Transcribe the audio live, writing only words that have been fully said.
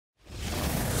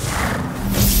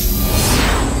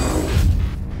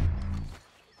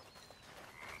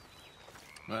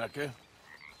Okay.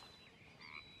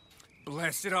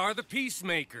 Blessed are the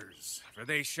peacemakers, for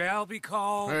they shall be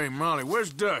called... Hey, Molly,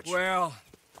 where's Dutch? Well,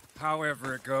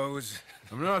 however it goes.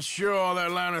 I'm not sure all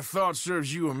that line of thought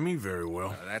serves you and me very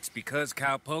well. That's because,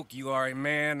 Cowpoke, you are a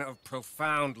man of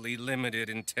profoundly limited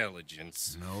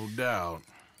intelligence. No doubt.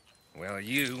 Well,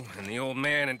 you and the old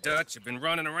man and Dutch have been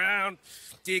running around,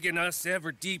 digging us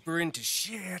ever deeper into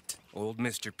shit. Old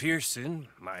Mr. Pearson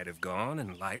might have gone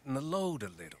and lightened the load a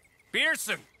little.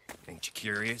 Pearson! Ain't you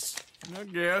curious? I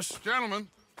guess. Gentlemen.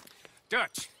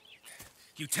 Dutch,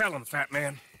 you tell him, fat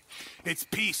man. It's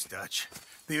peace, Dutch.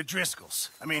 The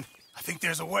O'Driscolls. I mean, I think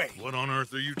there's a way. What on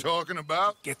earth are you talking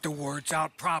about? Get the words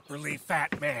out properly,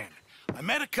 fat man. I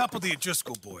met a couple of the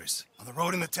O'Driscoll boys on the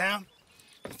road in the town,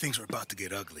 and things were about to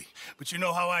get ugly. But you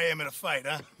know how I am in a fight,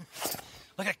 huh?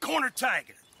 Like a corner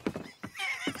tiger.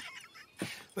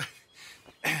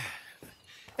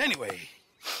 Anyway,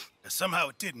 somehow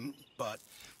it didn't, but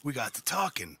we got to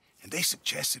talking, and they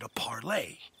suggested a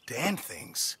parlay to end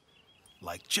things.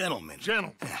 Like gentlemen.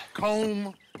 Gentlemen.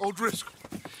 Combe O'Driscoll.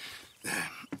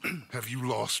 Have you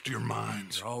lost your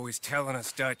minds? You're always telling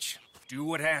us, Dutch. Do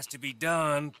what has to be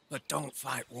done, but don't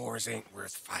fight wars ain't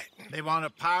worth fighting. They want a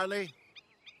parley?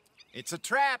 It's a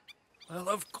trap. Well,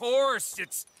 of course,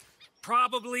 it's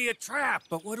probably a trap,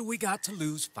 but what do we got to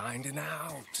lose finding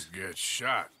out? Get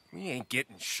shot. We ain't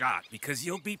getting shot because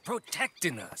you'll be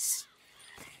protecting us.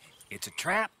 It's a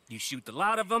trap, you shoot the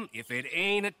lot of them. If it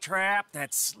ain't a trap,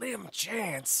 that's slim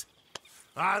chance.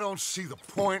 I don't see the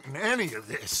point in any of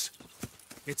this.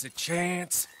 It's a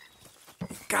chance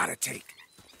you gotta take.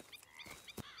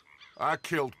 I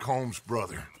killed Combs'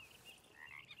 brother.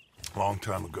 A long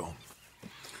time ago.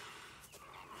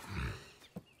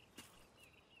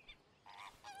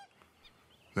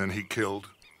 Then he killed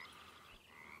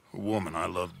a woman I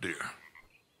loved dear.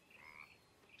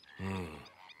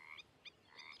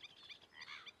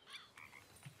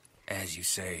 As you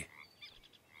say,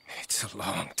 it's a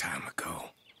long time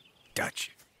ago,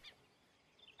 Dutch.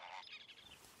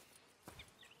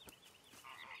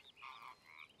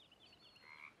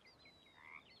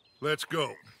 Let's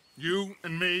go. You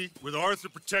and me, with Arthur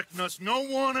protecting us, no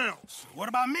one else. What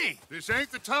about me? This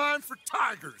ain't the time for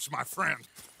tigers, my friend.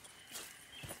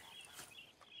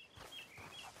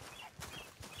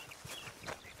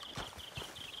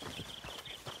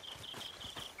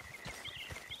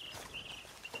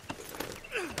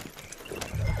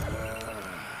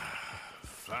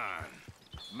 Fine.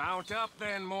 Mount up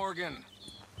then, Morgan.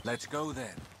 Let's go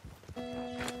then.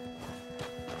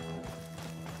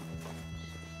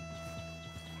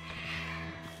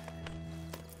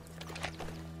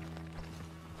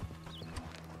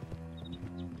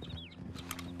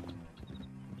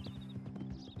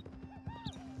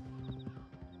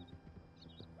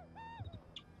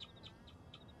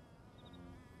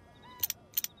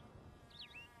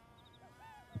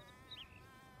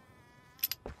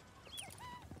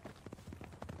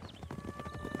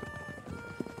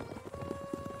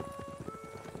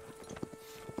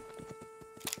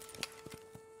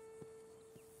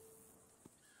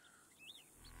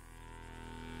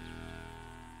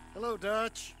 Hello,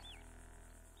 Dutch.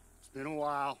 It's been a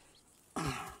while.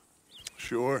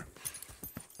 Sure.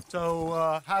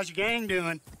 So, how's your gang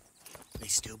doing? They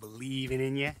still believing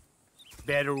in you?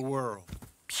 Better world.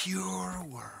 Pure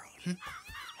world.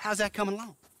 How's that coming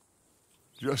along?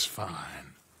 Just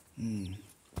fine.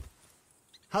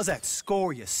 How's that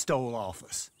score you stole off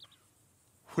us?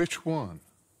 Which one?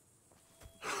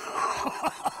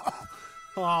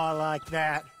 Oh, I like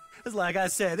that. It's like I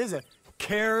said, this is a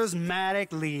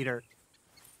charismatic leader.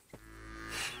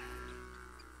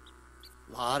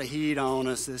 Lot of heat on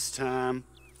us this time.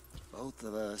 Both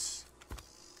of us.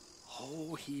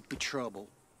 Whole heap of trouble.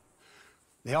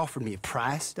 They offered me a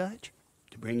price, Dutch,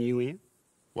 to bring you in.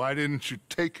 Why didn't you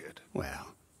take it?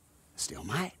 Well, still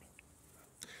might.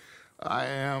 I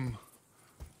am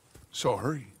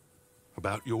sorry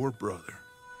about your brother.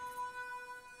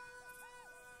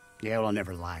 Yeah, well, I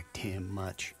never liked him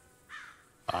much.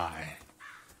 I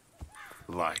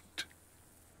liked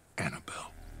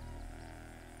Annabelle.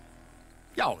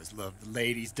 You always loved the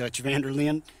ladies, Dutch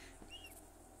Vanderlyn.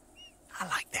 I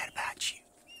like that about you.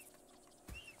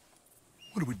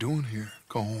 What are we doing here?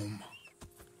 Go home.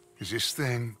 Is this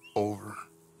thing over?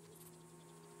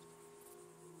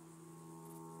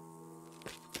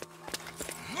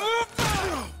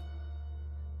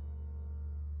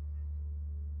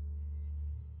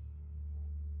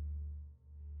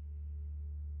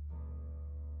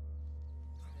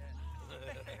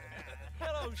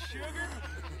 Hello, sugar.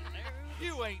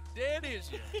 You ain't dead,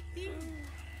 is you?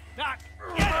 Not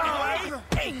anyway.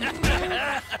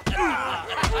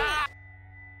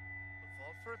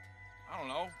 don't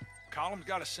know. Column's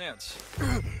got a sense.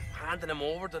 Handing him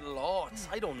over to the law.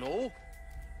 I don't know.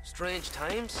 Strange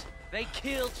times. They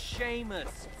killed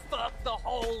Seamus. Fuck the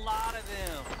whole lot of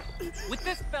them. With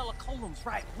this fella Colum's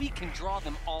right, we can draw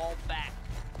them all back.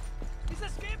 He's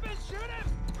escaping! Shoot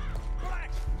him!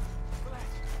 Relax. Relax.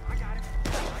 I got him.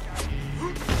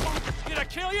 Did I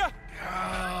kill you?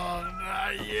 Oh,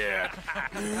 not yet.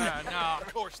 No,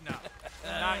 of course not.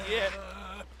 Not yet.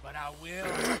 But I will.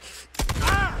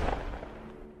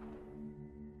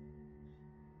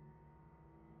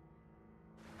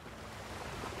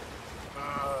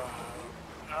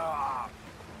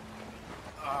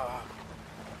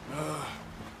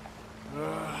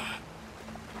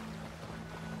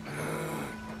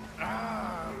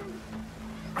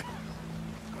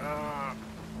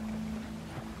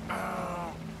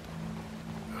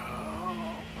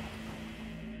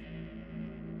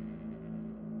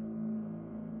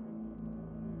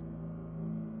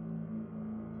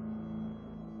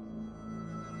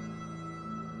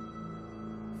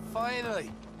 Finally.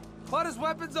 Put his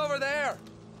weapons over there.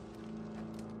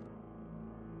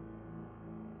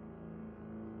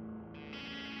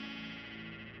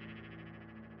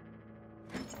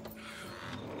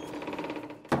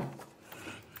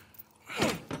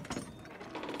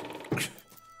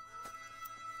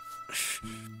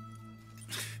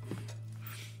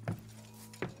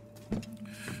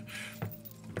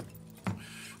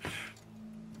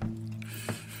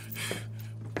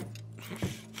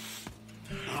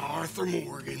 Arthur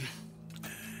Morgan.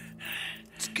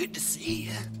 It's good to see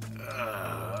you.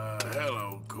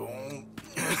 Hello, Cole.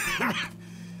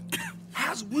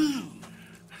 How's the wound?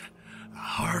 I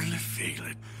hardly feel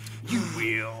it. You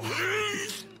will.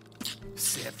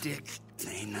 Septic.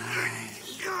 Ain't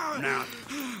nice. Now,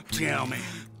 tell me,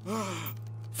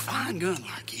 fine gun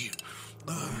like you,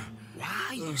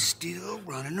 why you still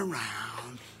running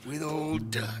around with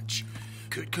old Dutch?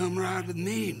 Could come right with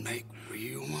me and make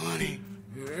real money.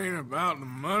 It ain't about the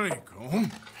money, Cole.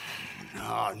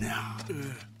 No.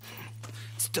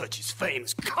 It's Dutch's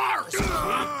famous cars.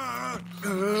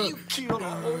 You killed a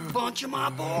whole bunch of my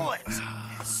boys.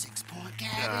 That 6-point I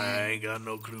gag. ain't got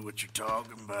no clue what you're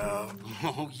talking about.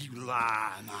 Oh, you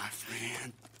lie, my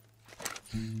friend.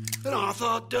 And I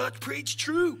thought Dutch preached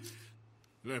truth.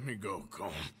 Let me go,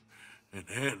 Cole, and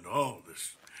end all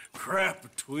this crap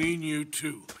between you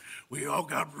two. We all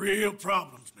got real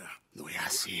problems now. The way I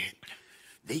see it,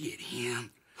 they get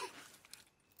him.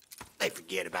 They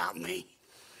forget about me.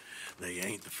 They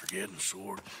ain't the forgetting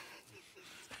sort.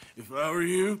 If I were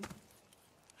you,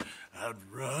 I'd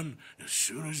run as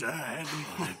soon as I had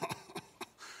the money.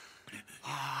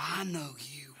 I know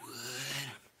you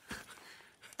would.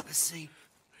 Let's see,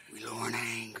 we lure an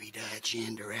angry Dutch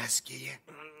in to rescue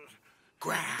you.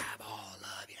 Grab all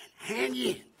of you and hand you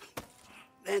in.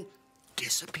 Then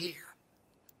disappear.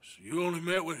 So you only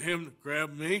met with him to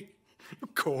grab me?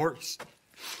 Of course.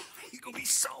 He's gonna be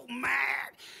so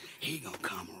mad. He gonna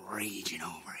come raging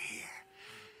over here.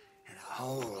 And a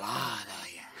whole lot of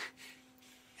you.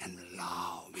 And the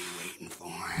law will be waiting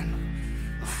for him.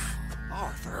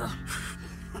 Arthur.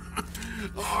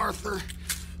 Arthur,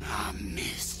 I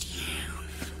missed you.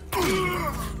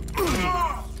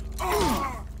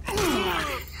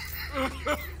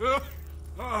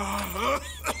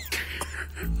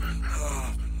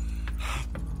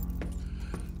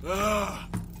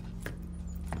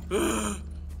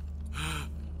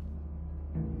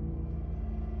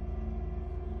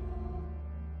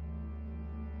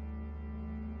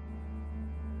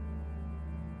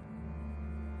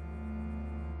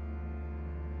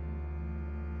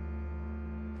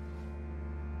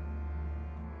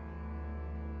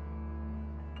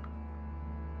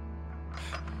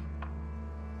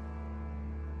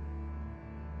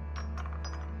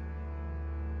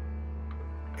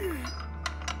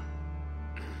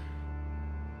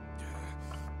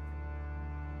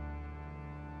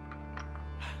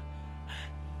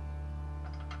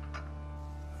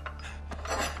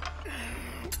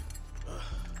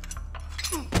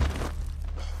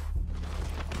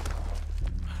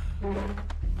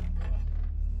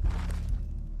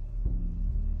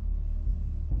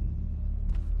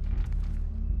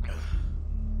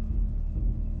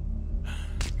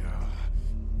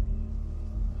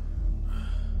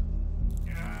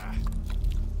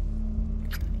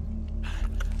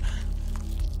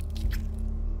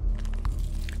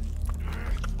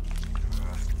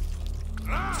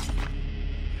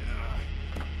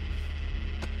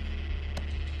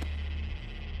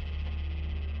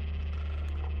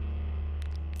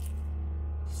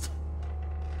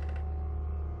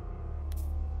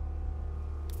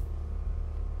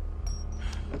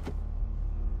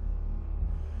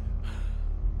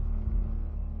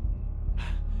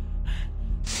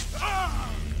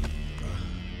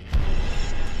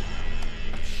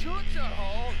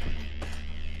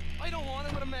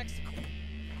 want to go to Mexico.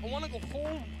 I want to go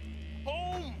home.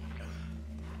 Home!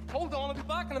 Hold on, I'll be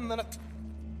back in a minute.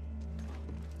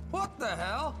 What the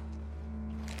hell?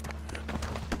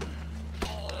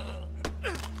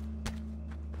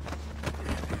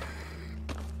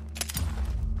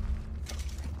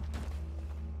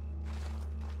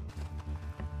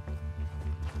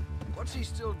 What's he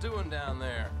still doing down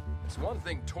there? It's one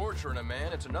thing torturing a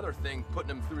man, it's another thing putting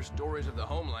him through stories of the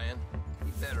homeland.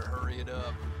 He better hurry it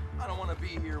up. I don't want to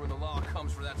be here when the law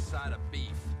comes for that side of beef.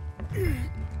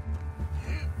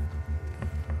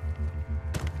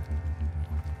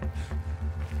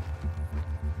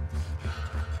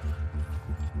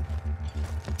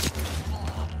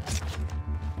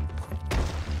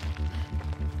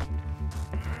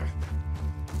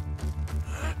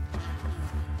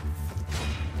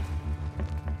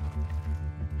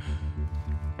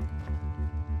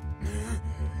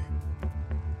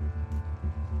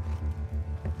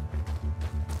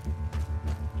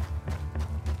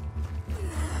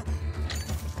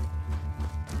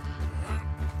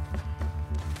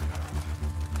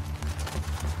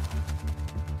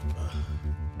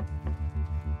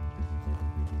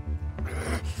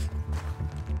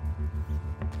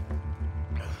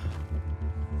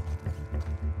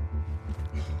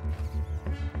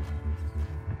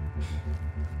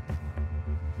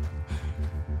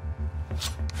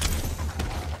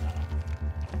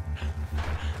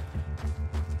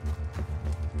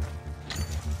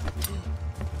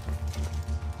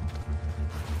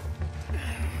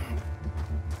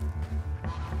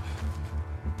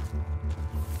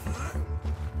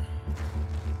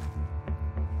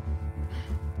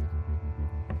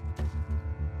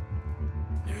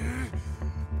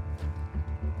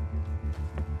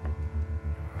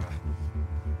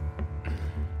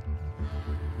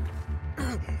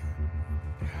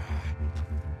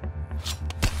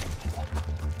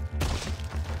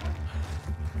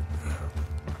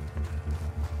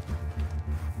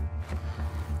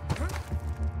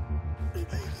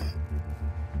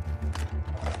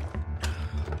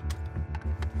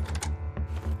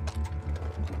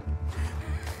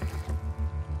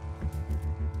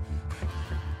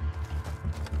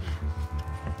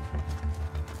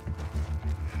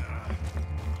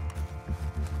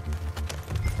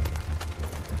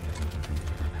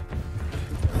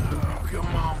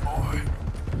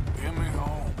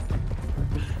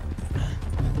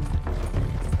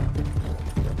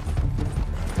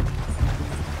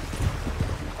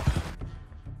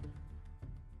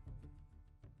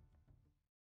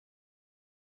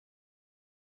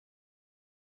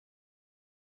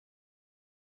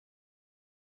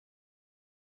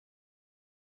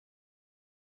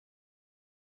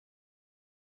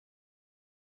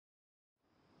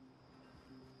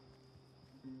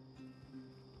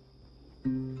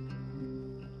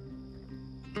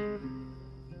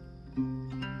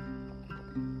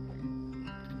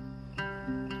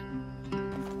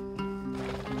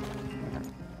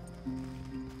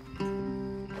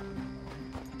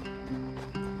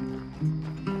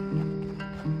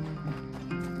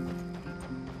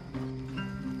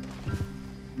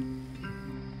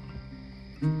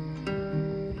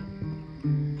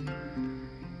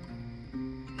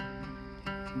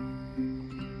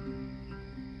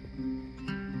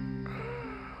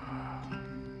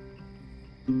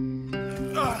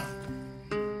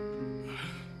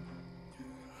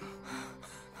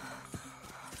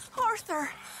 Arthur!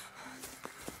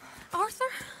 Arthur?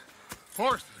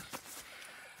 Arthur?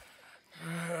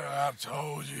 I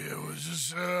told you it was a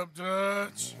setup,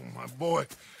 Dutch. Oh, my boy.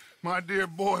 My dear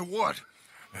boy, what?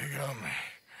 They got me.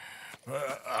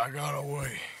 But I got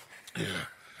away.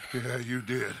 Yeah, you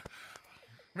did.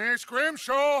 Miss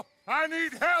Grimshaw, I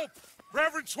need help!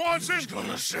 Reverend Swanson! He's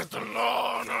gonna set the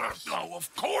law on us. Oh,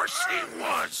 of course he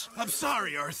was. I'm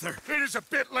sorry, Arthur. It is a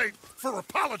bit late for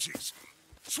apologies.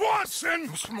 Swanson!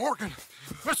 Mr. Morgan.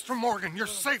 Mr. Morgan, you're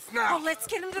safe now. Oh, let's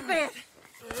get him to bed.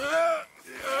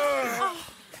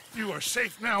 You are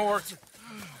safe now, Arthur.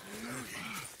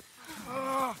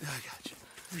 I got you.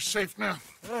 You're safe now.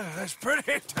 That's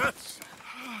pretty, Dutch.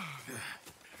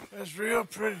 That's real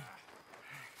pretty.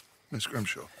 Miss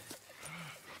Grimshaw,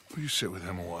 will you sit with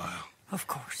him a while? Of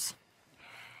course.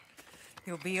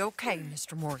 You'll be okay,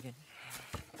 Mr. Morgan.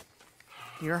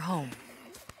 You're home.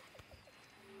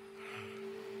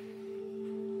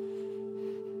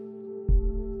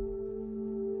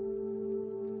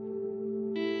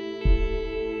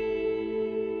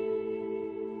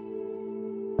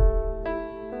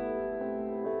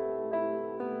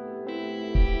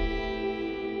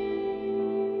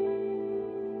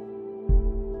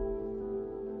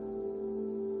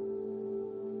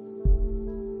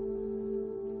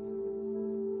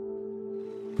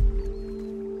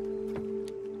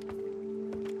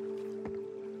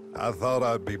 I thought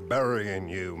I'd be burying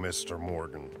you, Mr.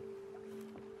 Morgan.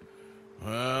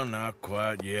 Well, not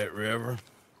quite yet, Reverend.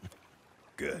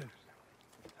 Good.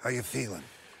 How you feeling?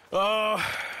 Oh,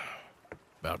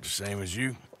 about the same as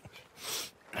you.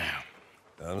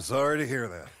 I'm sorry to hear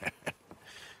that.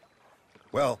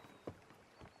 Well,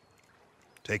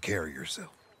 take care of yourself.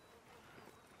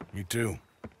 You too.